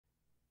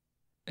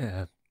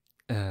Uh,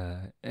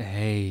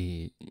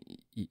 hey,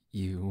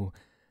 you.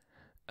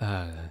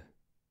 Uh,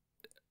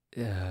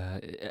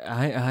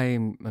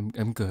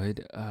 I'm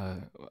good.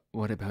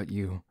 What about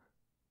you?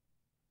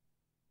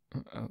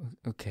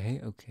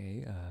 Okay,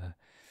 okay.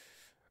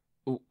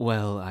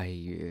 Well,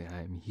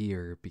 I'm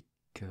here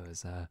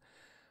because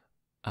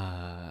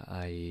I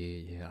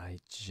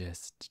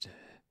just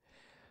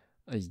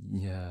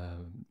yeah,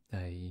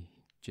 I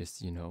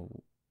just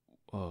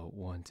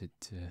wanted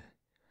to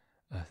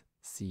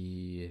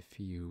see if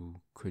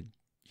you could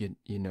you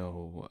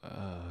know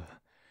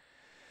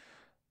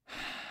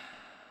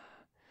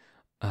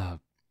uh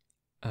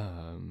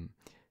um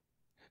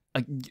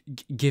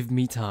give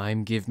me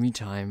time, give me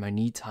time. I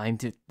need time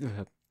to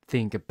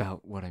think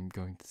about what I'm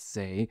going to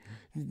say.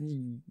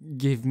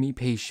 Give me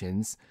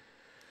patience.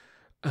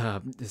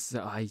 This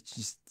I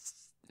just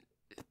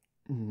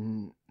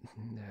you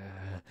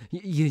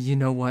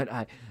know what?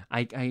 I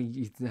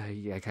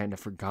kind of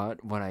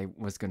forgot what I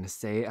was gonna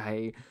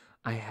say.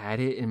 I had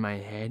it in my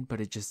head,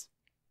 but it just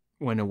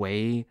went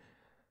away.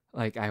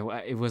 Like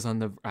it was on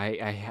the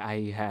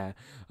I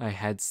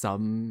had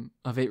some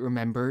of it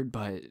remembered,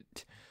 but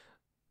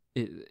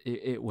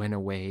it went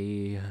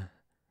away.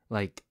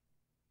 Like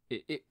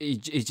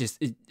it just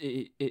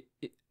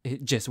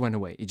went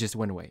away. It just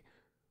went away.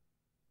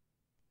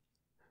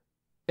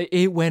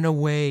 It went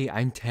away.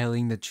 I'm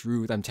telling the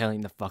truth. I'm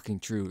telling the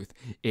fucking truth.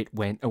 It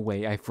went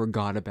away. I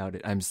forgot about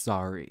it. I'm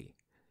sorry.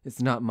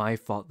 It's not my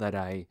fault that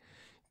I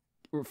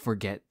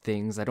forget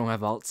things. I don't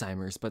have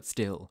Alzheimer's, but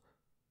still.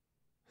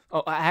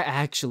 Oh,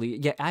 actually,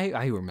 yeah,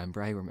 I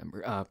remember. I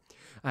remember.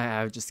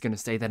 I was just gonna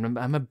say that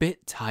I'm a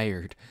bit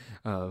tired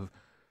of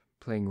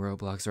playing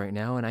Roblox right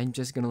now, and I'm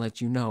just gonna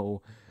let you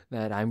know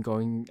that I'm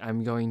going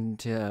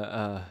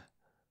to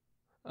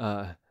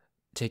uh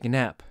take a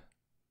nap.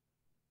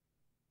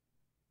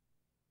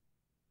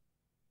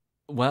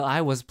 Well,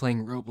 I was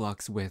playing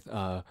Roblox with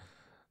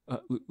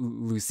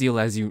Lucille,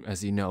 as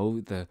you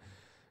know,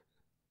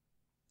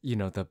 you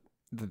know the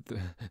the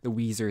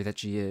Weezer that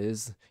she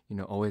is,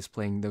 always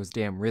playing those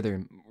damn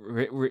rhythm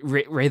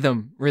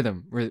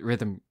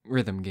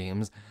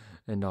games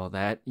and all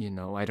that.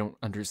 I don't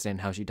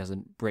understand how she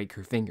doesn't break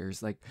her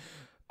fingers. Like,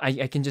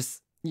 I can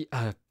just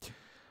I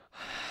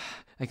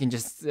can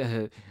just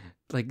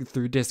like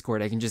through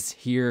Discord, I can just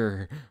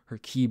hear her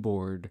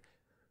keyboard.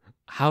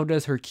 How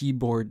does her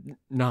keyboard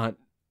not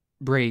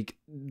break?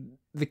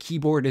 The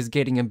keyboard is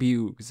getting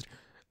abused.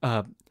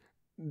 Uh,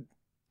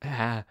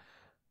 ah,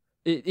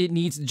 it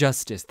needs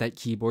justice, that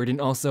keyboard.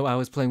 And also, I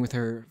was playing with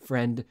her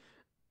friend,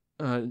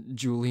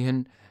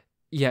 Julian.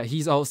 Yeah,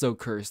 he's also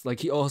cursed.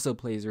 Like, he also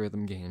plays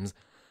rhythm games.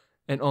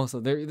 And also,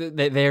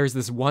 there's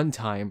this one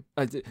time.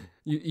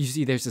 You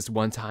see, there's this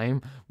one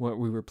time where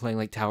we were playing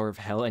like Tower of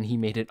Hell, and he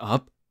made it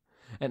up,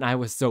 and I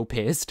was so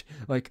pissed.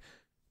 Like,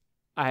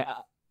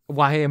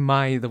 why am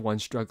I the one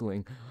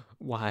struggling?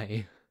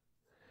 Why?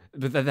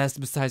 But that's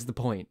besides the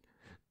point.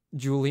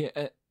 Julian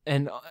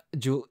and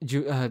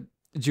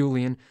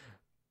Julian.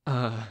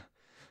 Uh,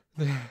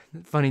 the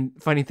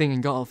funny thing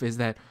in golf is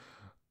that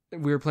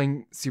we were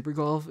playing Super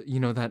Golf. You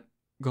know that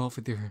golf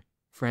with your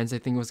friends, I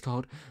think it was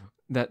called.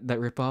 That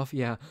ripoff,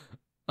 yeah.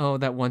 Oh,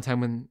 that one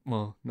time when,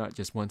 well, not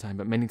just one time,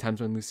 but many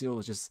times when Lucille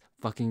was just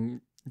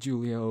fucking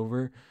Julia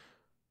over.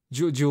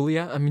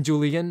 Julia, I mean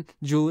Julia,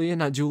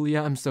 not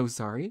Julia. I'm so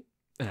sorry.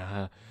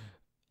 Yeah.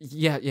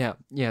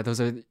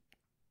 Those are.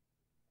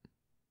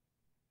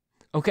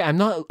 Okay, I'm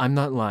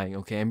not lying.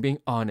 Okay, I'm being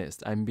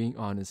honest. I'm being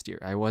honest here.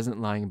 I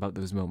wasn't lying about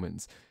those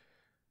moments.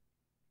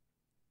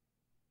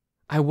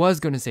 I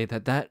was going to say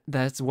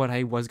that's what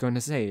I was going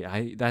to say.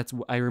 I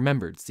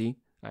remembered. See?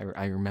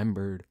 I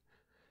remembered.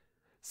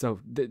 So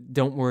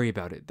don't worry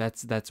about it.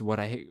 That's what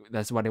I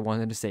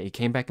wanted to say. It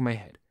came back in my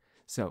head.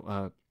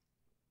 So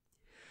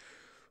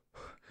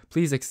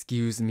please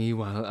excuse me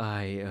while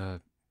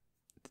I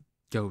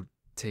go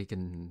take a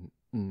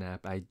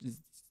nap.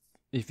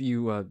 If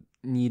you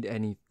need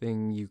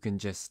anything, you can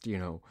just,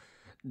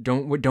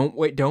 don't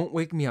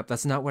wake me up.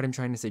 That's not what I'm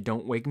trying to say.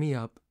 Don't wake me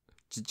up.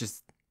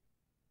 Just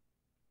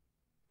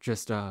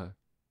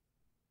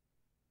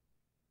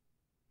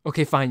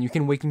okay, fine. You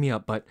can wake me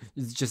up, but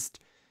just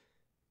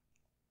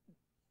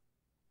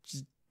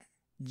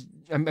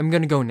I'm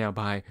gonna go now.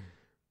 Bye.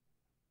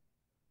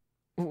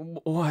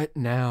 What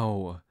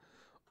now?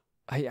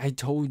 I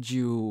told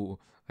you.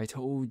 I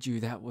told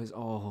you that was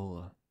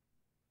all.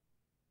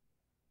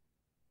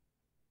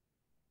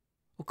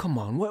 Oh, come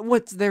on.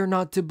 What's there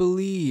not to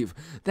believe?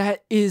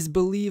 That is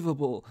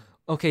believable.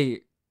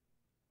 Okay.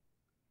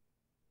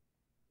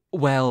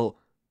 Well,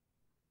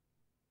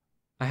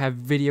 I have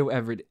video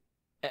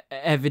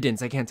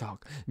evidence. I can't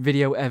talk.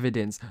 Video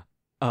evidence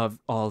of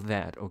all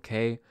that,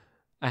 okay?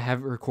 I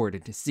have it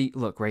recorded. See,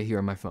 look right here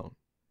on my phone.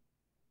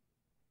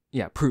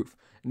 Yeah, proof.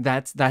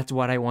 That's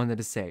what I wanted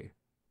to say.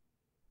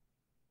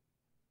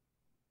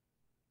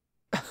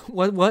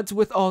 What's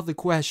with all the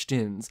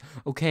questions?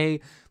 Okay?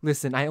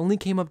 Listen, I only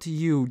came up to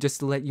you just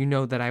to let you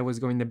know that I was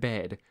going to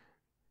bed.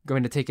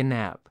 Going to take a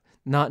nap.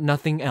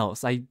 Nothing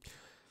else. I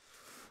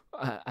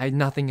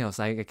nothing else.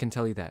 I can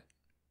tell you that.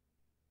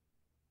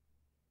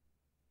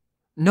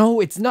 No,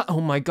 it's not. Oh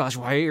my gosh,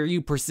 why are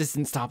you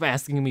persistent? Stop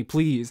asking me,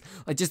 please.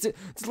 Like, just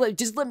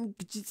let me.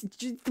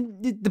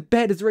 The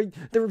bed is right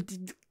there.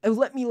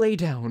 Let me lay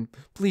down,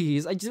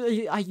 please.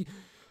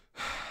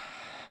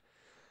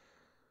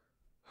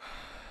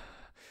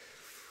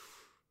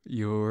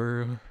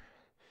 You're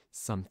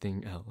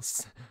something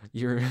else.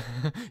 You're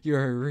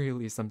you're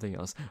really something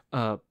else.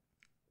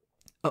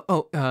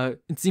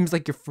 It seems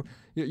like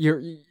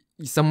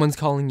someone's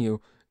calling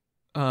you.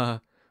 Uh,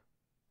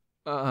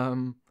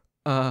 um,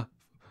 uh.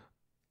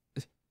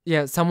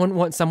 Yeah, someone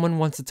wants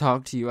to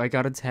talk to you. I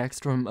got a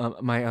text from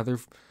my other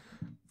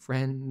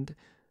friend,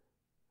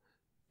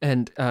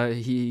 and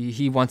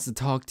he wants to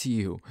talk to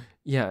you.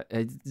 Yeah,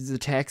 it's a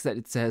text that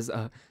it says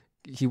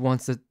he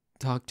wants to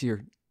talk to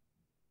your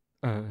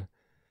uh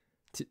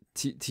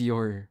to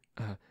your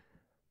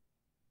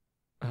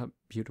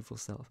beautiful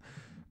self.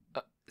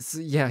 So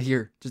yeah,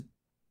 here,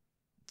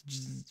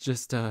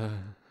 just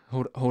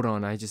hold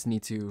on. I just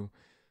need to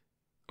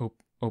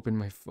open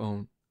my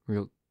phone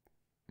real.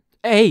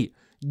 Hey,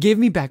 give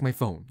me back my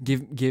phone.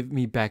 Give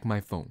me back my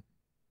phone.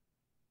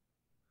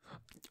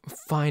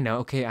 Fine now.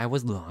 Okay, I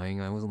was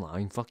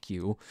lying. Fuck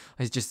you.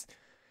 I just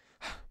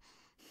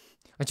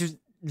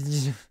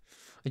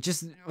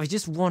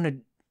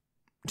wanted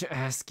to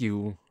ask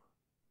you.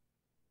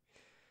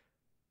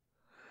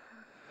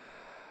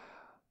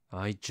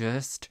 I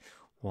just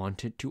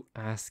wanted to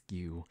ask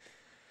you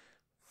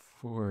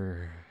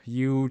for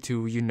you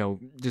to,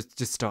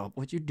 just stop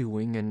what you're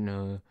doing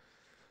and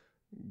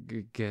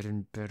get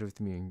in bed with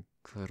me and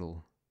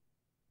cuddle.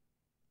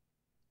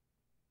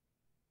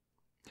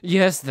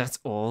 Yes, that's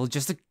all.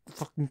 Just a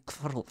fucking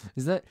cuddle.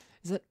 Is that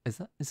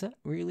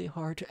really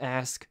hard to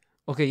ask?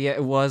 Okay, yeah,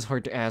 it was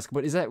hard to ask,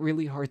 but is that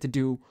really hard to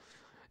do?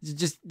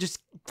 Just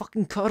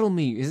fucking cuddle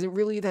me. Is it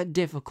really that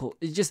difficult?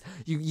 It's just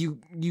you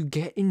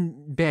get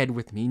in bed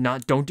with me.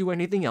 Don't do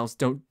anything else.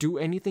 Don't do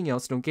anything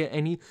else. Don't get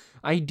any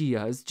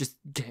ideas. Just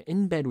get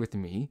in bed with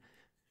me.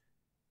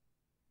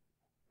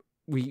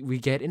 We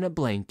get in a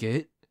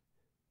blanket.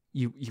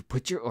 You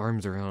put your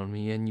arms around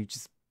me and you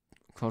just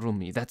cuddle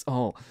me. That's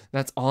all.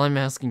 That's all I'm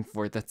asking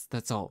for.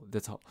 That's all.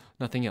 That's all.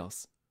 Nothing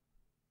else.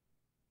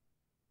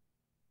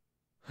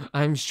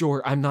 I'm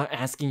sure I'm not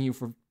asking you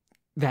for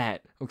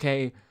that,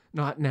 okay?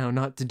 Not now,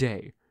 not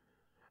today.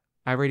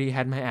 I already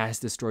had my ass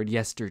destroyed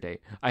yesterday.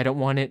 I don't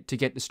want it to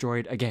get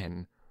destroyed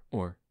again.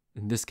 Or,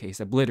 in this case,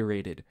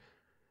 obliterated.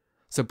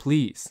 So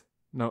please,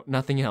 no,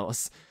 nothing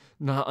else.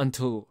 Not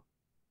until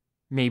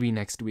maybe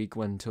next week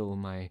until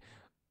my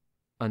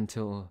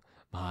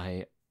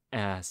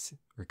ass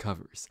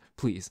recovers.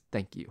 Please,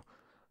 thank you.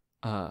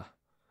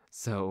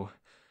 So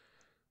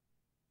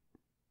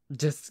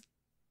just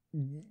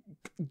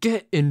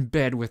get in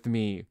bed with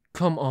me.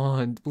 Come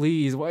on,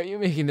 please. Why are you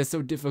making this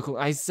so difficult?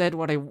 I said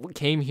what I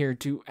came here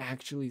to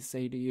actually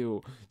say to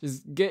you.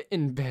 Just get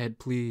in bed,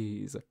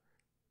 please.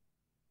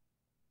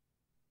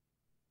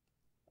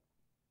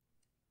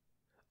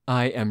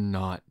 I am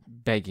not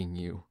begging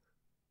you.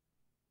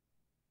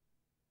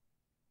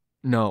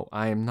 No,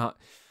 I am not.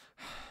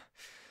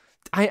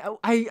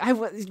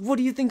 What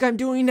do you think I'm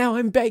doing now?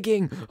 I'm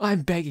begging,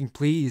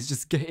 please,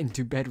 just get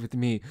into bed with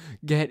me.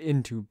 Get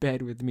into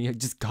bed with me,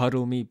 just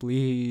cuddle me,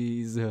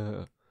 please.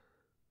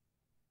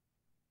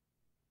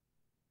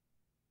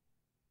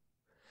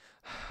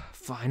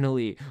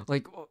 Finally,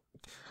 like,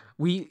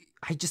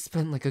 I just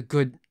spent like a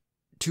good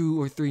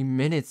 2 or 3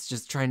 minutes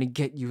just trying to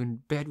get you in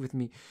bed with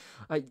me.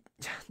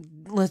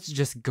 Let's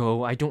just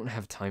go, I don't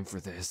have time for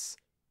this.